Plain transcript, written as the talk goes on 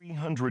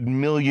100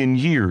 million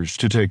years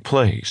to take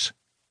place.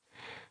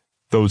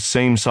 Those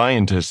same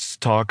scientists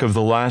talk of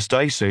the last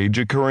ice age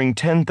occurring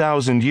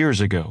 10,000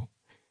 years ago.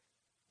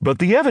 But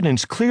the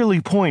evidence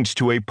clearly points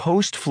to a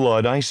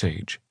post-flood ice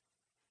age.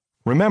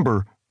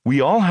 Remember,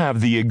 we all have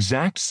the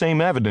exact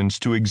same evidence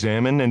to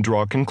examine and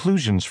draw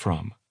conclusions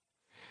from.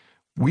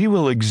 We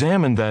will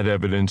examine that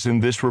evidence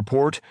in this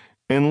report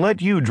and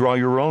let you draw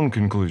your own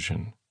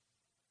conclusion.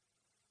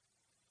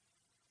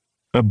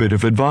 A bit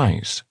of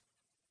advice.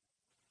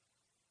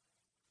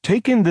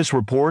 Take in this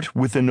report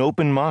with an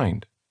open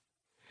mind.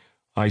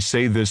 I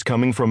say this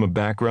coming from a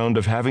background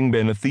of having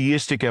been a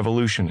theistic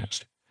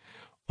evolutionist.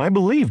 I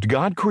believed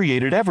God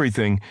created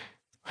everything.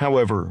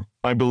 However,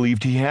 I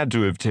believed He had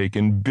to have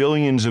taken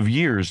billions of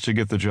years to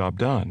get the job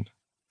done.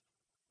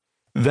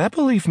 That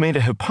belief made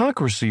a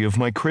hypocrisy of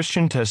my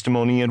Christian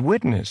testimony and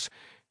witness,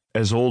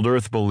 as old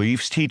earth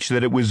beliefs teach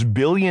that it was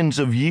billions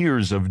of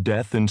years of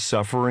death and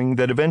suffering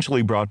that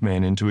eventually brought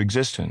man into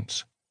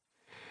existence.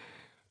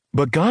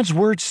 But God's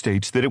Word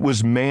states that it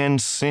was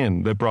man's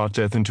sin that brought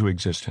death into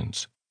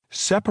existence,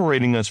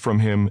 separating us from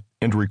Him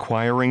and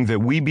requiring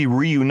that we be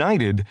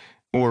reunited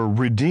or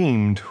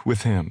redeemed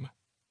with Him.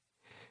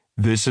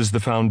 This is the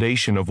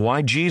foundation of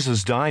why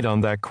Jesus died on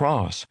that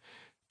cross,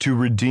 to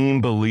redeem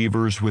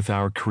believers with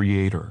our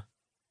Creator.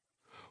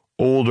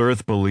 Old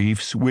earth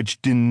beliefs,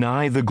 which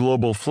deny the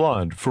global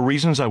flood, for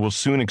reasons I will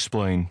soon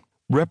explain,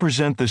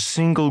 represent the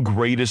single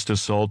greatest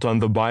assault on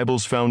the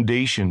Bible's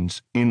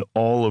foundations in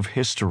all of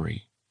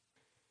history.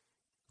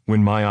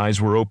 When my eyes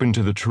were opened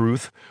to the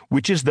truth,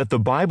 which is that the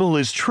Bible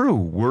is true,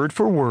 word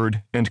for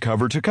word and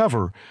cover to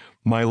cover,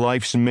 my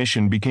life's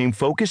mission became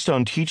focused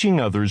on teaching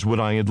others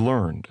what I had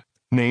learned,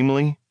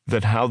 namely,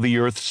 that how the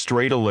earth's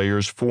strata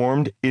layers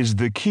formed is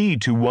the key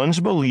to one's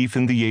belief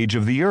in the age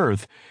of the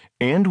earth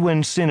and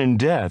when sin and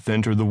death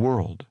enter the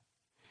world.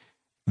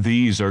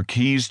 These are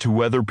keys to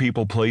whether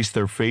people place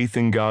their faith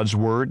in God's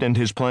Word and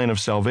His plan of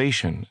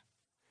salvation.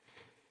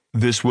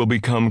 This will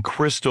become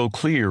crystal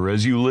clear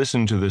as you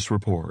listen to this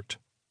report.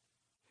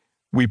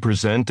 We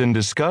present and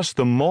discuss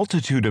the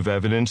multitude of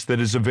evidence that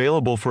is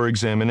available for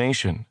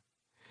examination.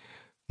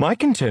 My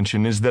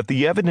contention is that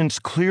the evidence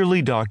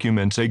clearly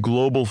documents a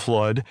global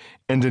flood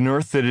and an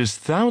earth that is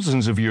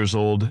thousands of years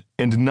old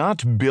and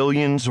not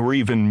billions or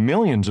even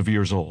millions of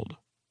years old.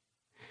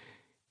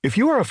 If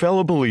you are a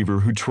fellow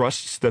believer who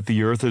trusts that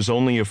the earth is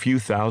only a few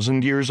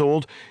thousand years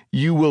old,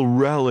 you will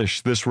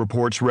relish this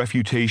report's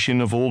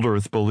refutation of old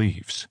earth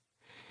beliefs.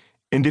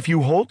 And if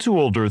you hold to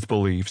old earth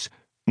beliefs,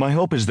 my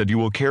hope is that you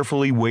will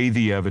carefully weigh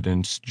the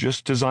evidence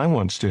just as I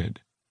once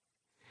did.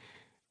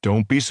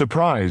 Don't be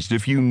surprised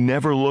if you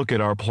never look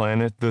at our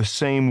planet the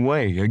same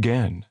way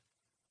again.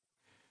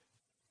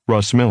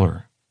 Russ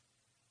Miller.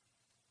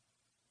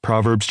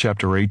 Proverbs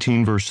chapter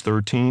 18, verse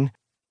 13.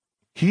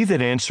 He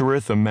that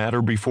answereth a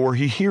matter before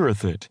he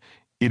heareth it,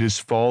 it is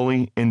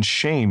folly and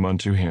shame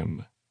unto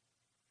him.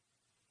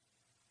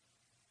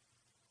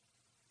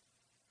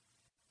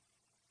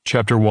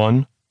 Chapter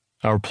 1.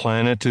 Our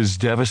planet is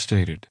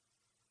devastated.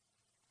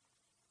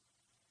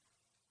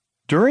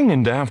 During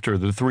and after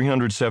the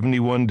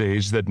 371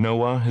 days that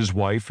Noah, his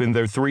wife, and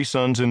their 3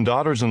 sons and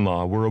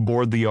daughters-in-law were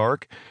aboard the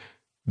ark,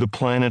 the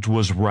planet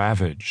was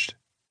ravaged.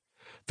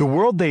 The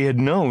world they had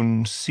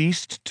known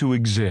ceased to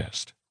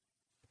exist.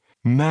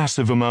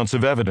 Massive amounts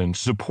of evidence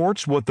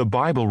supports what the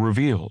Bible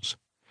reveals.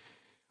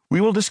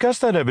 We will discuss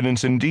that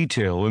evidence in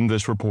detail in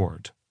this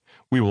report.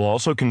 We will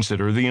also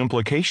consider the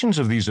implications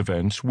of these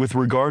events with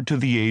regard to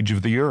the age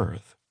of the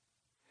earth.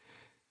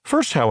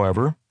 First,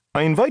 however,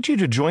 I invite you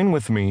to join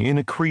with me in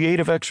a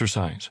creative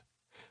exercise.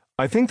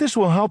 I think this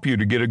will help you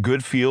to get a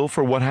good feel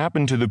for what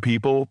happened to the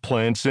people,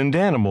 plants, and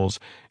animals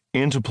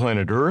and to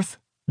planet Earth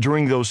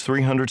during those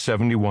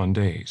 371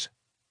 days.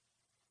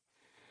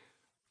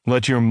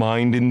 Let your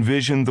mind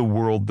envision the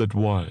world that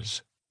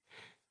was.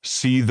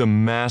 See the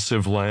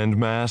massive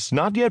landmass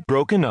not yet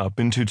broken up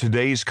into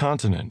today's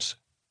continents.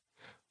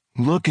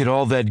 Look at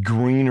all that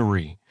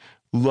greenery,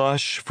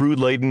 lush,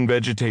 fruit-laden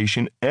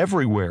vegetation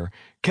everywhere,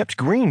 kept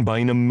green by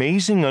an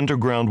amazing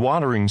underground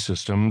watering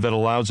system that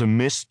allows a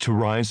mist to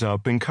rise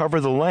up and cover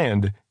the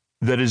land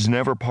that is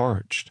never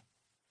parched.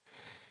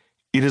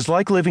 It is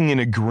like living in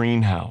a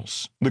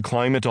greenhouse, the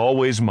climate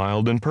always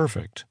mild and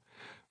perfect.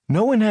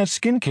 No one has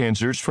skin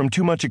cancers from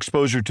too much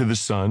exposure to the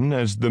sun,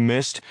 as the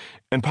mist,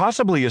 and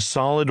possibly a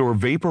solid or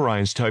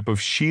vaporized type of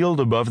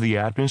shield above the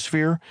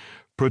atmosphere,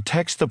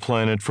 protects the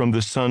planet from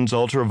the sun's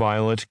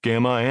ultraviolet,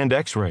 gamma, and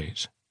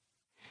X-rays.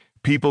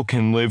 People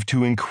can live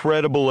to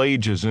incredible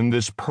ages in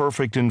this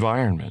perfect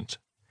environment.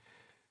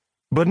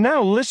 But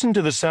now listen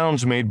to the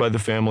sounds made by the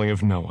family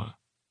of Noah.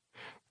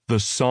 The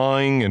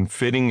sawing and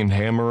fitting and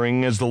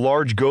hammering as the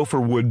large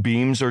gopher wood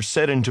beams are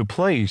set into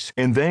place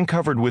and then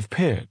covered with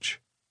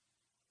pitch.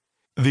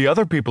 The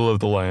other people of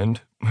the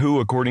land, who,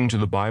 according to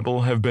the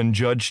Bible, have been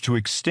judged to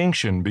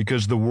extinction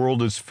because the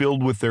world is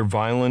filled with their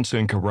violence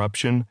and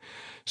corruption,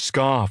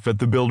 scoff at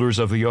the builders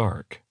of the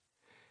ark.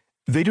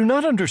 They do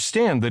not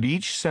understand that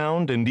each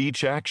sound and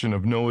each action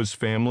of Noah's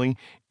family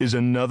is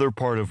another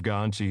part of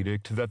God's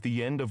edict that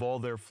the end of all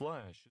their flesh